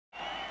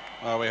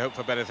Well, we hope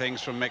for better things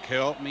from Mick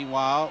Hill.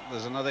 Meanwhile,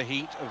 there's another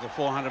heat of the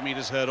 400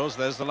 metres hurdles.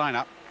 There's the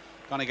lineup.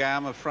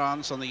 Gonigam of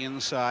France on the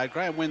inside.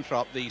 Graham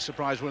Winthrop, the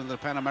surprise winner of the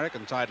Pan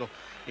American title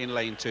in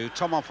lane 2.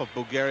 Tomov of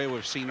Bulgaria,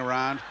 we've seen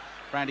around.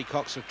 Randy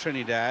Cox of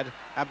Trinidad.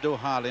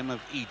 Abdelhalim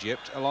of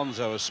Egypt.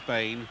 Alonso of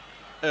Spain.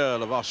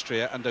 Ehrle of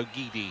Austria. And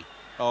Ogidi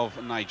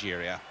of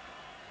Nigeria.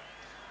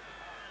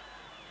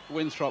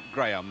 Winthrop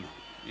Graham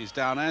is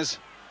down as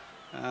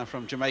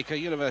from Jamaica,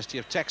 University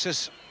of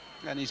Texas.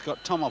 And he's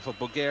got Tomov of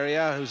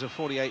Bulgaria, who's a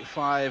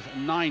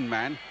 48.5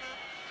 man,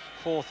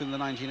 fourth in the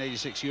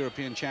 1986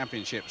 European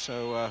Championship.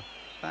 So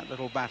that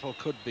little battle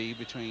could be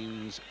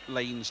between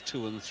lanes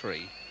 2 and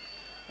 3.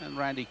 And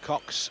Randy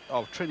Cox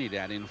of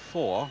Trinidad in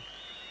 4.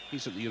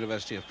 He's at the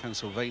University of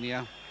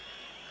Pennsylvania.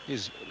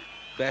 His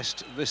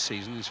best this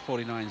season is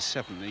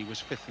 49.7. He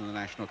was 5th in the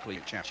National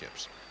Collegiate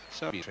Championships.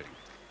 So he's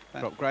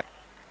trading. Great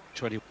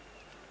 20.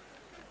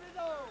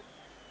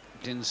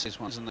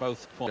 His ones and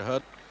both for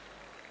her.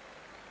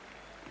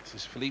 This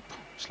is Philippe,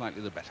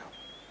 slightly the better.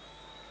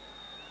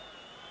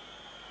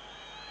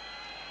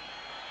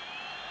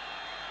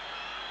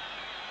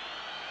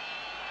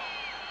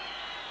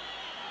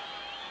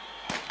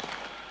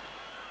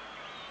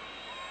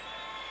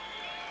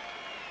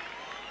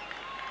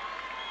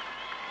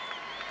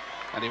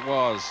 And it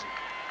was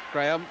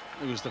Graham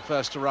who was the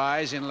first to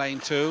rise in lane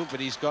 2, but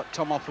he's got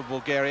Tomov of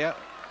Bulgaria.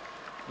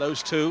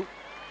 Those two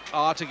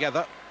are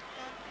together.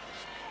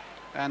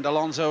 And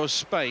Alonso of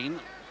Spain,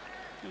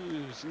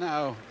 who's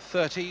now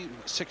 30,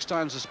 6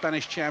 times the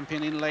Spanish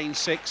champion in lane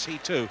 6. He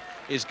too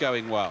is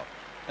going well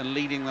and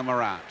leading them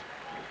around.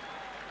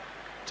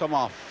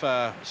 Tomov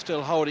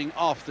still holding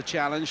off the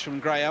challenge from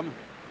Graham.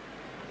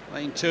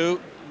 Lane 2,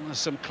 there's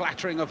some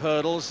clattering of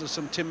hurdles. There's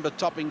some timber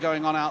topping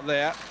going on out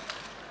there.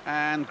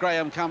 And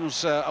Graham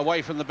comes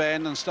away from the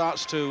bend and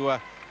starts to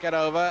get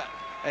over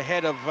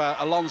ahead of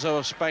Alonso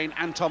of Spain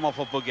and Tomov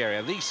of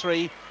Bulgaria. These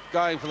three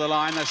going for the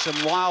line. There's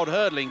some wild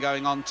hurdling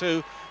going on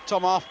too.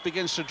 Tomov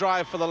begins to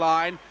drive for the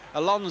line.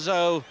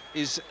 Alonso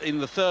is in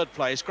the 3rd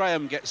place.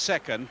 Graham gets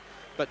 2nd,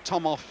 but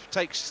Tomov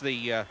takes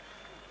the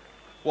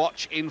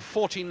watch in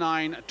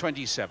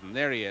 49.27.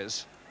 There he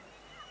is.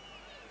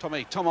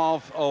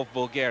 Tomov of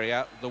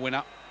Bulgaria, the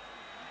winner,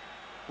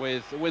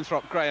 with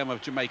Winthrop Graham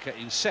of Jamaica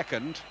in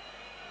 2nd,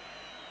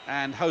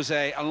 and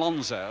Jose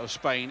Alonso of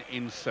Spain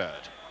in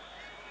 3rd.